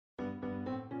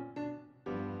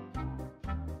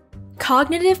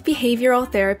Cognitive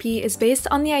behavioral therapy is based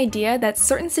on the idea that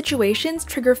certain situations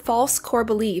trigger false core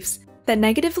beliefs that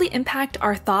negatively impact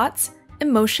our thoughts,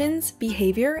 emotions,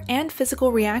 behavior, and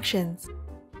physical reactions.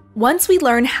 Once we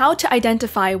learn how to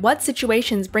identify what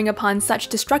situations bring upon such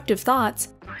destructive thoughts,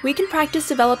 we can practice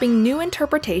developing new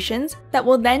interpretations that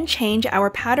will then change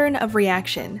our pattern of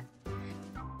reaction.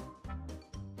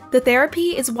 The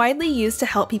therapy is widely used to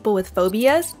help people with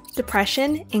phobias,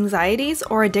 depression, anxieties,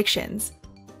 or addictions.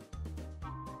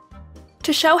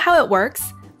 To show how it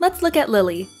works, let's look at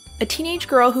Lily, a teenage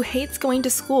girl who hates going to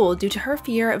school due to her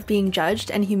fear of being judged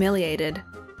and humiliated.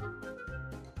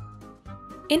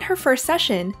 In her first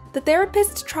session, the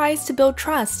therapist tries to build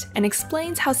trust and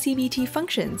explains how CBT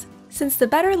functions, since the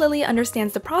better Lily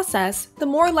understands the process, the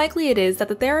more likely it is that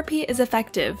the therapy is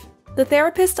effective. The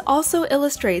therapist also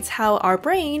illustrates how our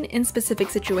brain, in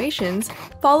specific situations,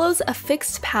 follows a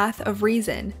fixed path of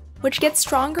reason, which gets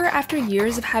stronger after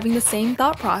years of having the same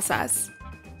thought process.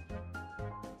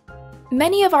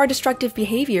 Many of our destructive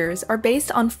behaviors are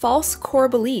based on false core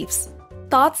beliefs,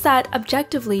 thoughts that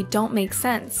objectively don't make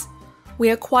sense. We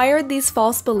acquired these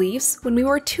false beliefs when we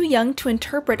were too young to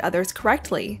interpret others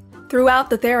correctly. Throughout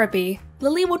the therapy,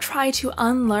 Lily will try to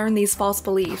unlearn these false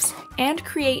beliefs and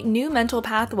create new mental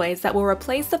pathways that will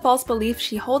replace the false beliefs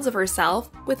she holds of herself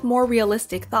with more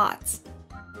realistic thoughts.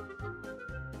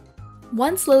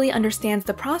 Once Lily understands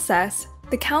the process,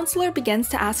 the counselor begins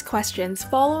to ask questions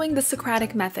following the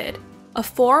Socratic method, a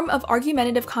form of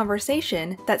argumentative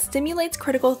conversation that stimulates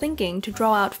critical thinking to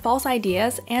draw out false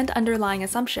ideas and underlying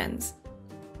assumptions.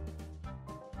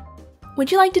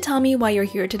 "Would you like to tell me why you're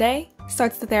here today?"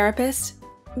 starts the therapist.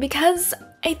 "Because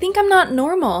I think I'm not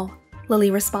normal,"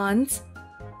 Lily responds.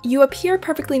 "You appear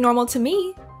perfectly normal to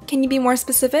me. Can you be more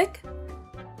specific?"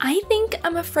 "I think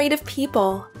I'm afraid of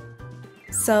people."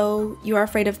 "So, you are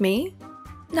afraid of me?"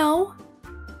 "No."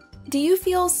 "Do you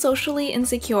feel socially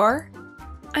insecure?"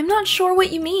 "I'm not sure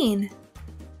what you mean."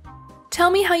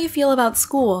 "Tell me how you feel about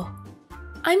school."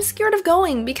 "I'm scared of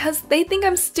going because they think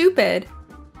I'm stupid."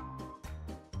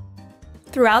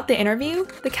 Throughout the interview,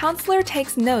 the counselor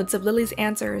takes notes of Lily's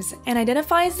answers and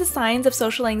identifies the signs of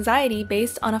social anxiety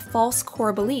based on a false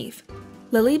core belief.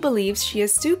 Lily believes she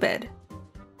is stupid.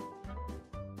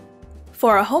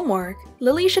 For a homework,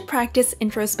 Lily should practice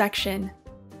introspection.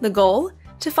 The goal?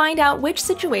 To find out which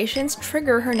situations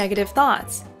trigger her negative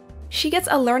thoughts. She gets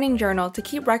a learning journal to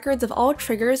keep records of all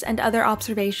triggers and other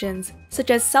observations,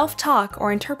 such as self-talk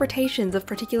or interpretations of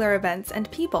particular events and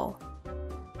people.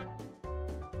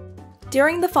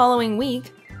 During the following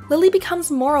week, Lily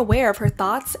becomes more aware of her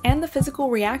thoughts and the physical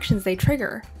reactions they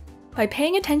trigger. By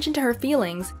paying attention to her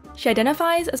feelings, she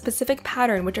identifies a specific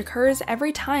pattern which occurs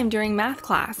every time during math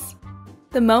class.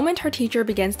 The moment her teacher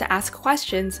begins to ask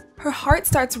questions, her heart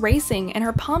starts racing and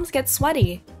her palms get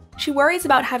sweaty. She worries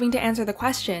about having to answer the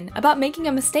question, about making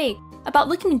a mistake, about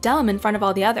looking dumb in front of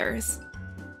all the others.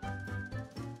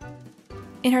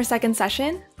 In her second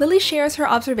session, Lily shares her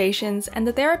observations and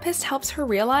the therapist helps her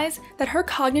realize that her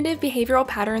cognitive behavioral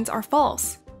patterns are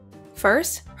false.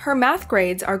 First, her math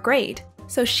grades are great,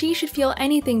 so she should feel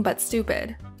anything but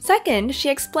stupid. Second, she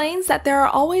explains that there are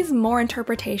always more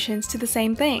interpretations to the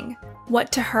same thing.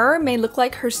 What to her may look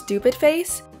like her stupid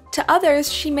face, to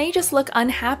others she may just look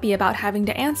unhappy about having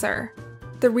to answer.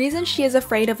 The reason she is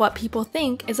afraid of what people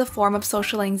think is a form of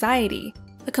social anxiety,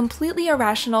 a completely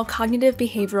irrational cognitive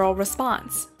behavioral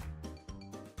response.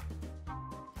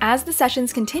 As the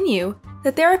sessions continue,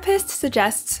 the therapist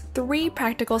suggests 3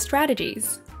 practical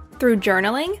strategies. Through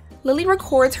journaling, Lily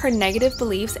records her negative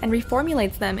beliefs and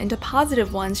reformulates them into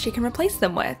positive ones she can replace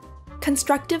them with.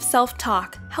 Constructive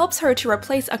self-talk helps her to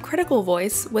replace a critical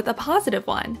voice with a positive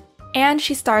one. And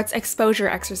she starts exposure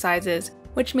exercises,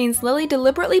 which means Lily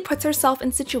deliberately puts herself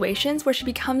in situations where she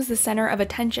becomes the center of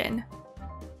attention.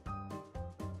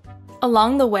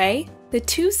 Along the way, the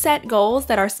 2 set goals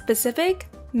that are specific,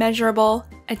 measurable,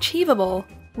 achievable,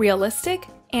 realistic,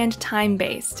 and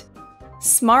time-based.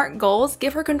 SMART goals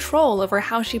give her control over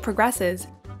how she progresses,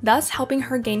 thus helping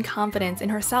her gain confidence in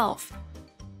herself.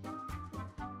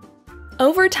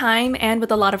 Over time and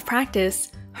with a lot of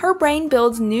practice, her brain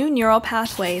builds new neural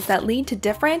pathways that lead to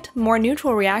different, more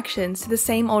neutral reactions to the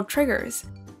same old triggers.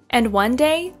 And one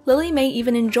day, Lily may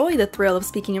even enjoy the thrill of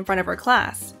speaking in front of her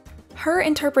class. Her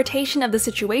interpretation of the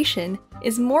situation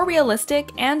is more realistic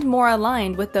and more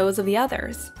aligned with those of the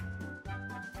others.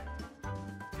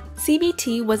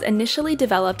 CBT was initially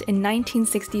developed in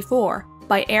 1964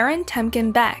 by Aaron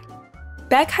Temkin Beck.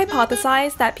 Beck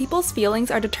hypothesized that people's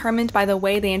feelings are determined by the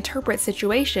way they interpret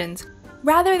situations,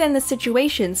 rather than the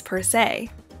situations per se.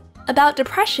 About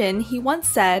depression, he once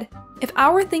said, If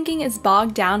our thinking is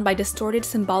bogged down by distorted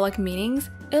symbolic meanings,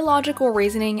 illogical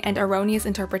reasoning, and erroneous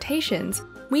interpretations,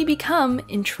 we become,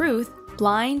 in truth,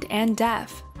 blind and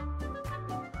deaf.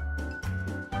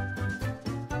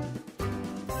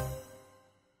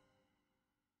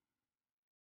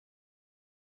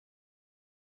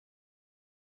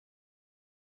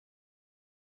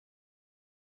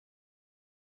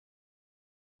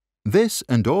 This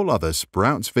and all other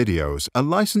Sprouts videos are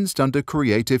licensed under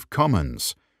Creative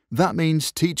Commons. That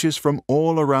means teachers from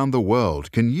all around the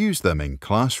world can use them in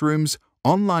classrooms,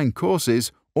 online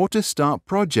courses, or to start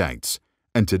projects.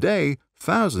 And today,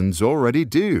 thousands already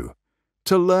do.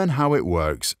 To learn how it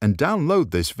works and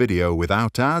download this video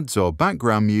without ads or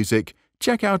background music,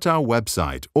 check out our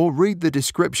website or read the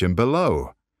description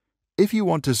below. If you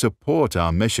want to support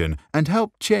our mission and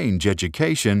help change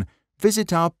education,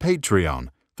 visit our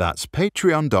Patreon. That's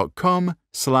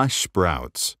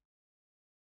patreon.com/sprouts.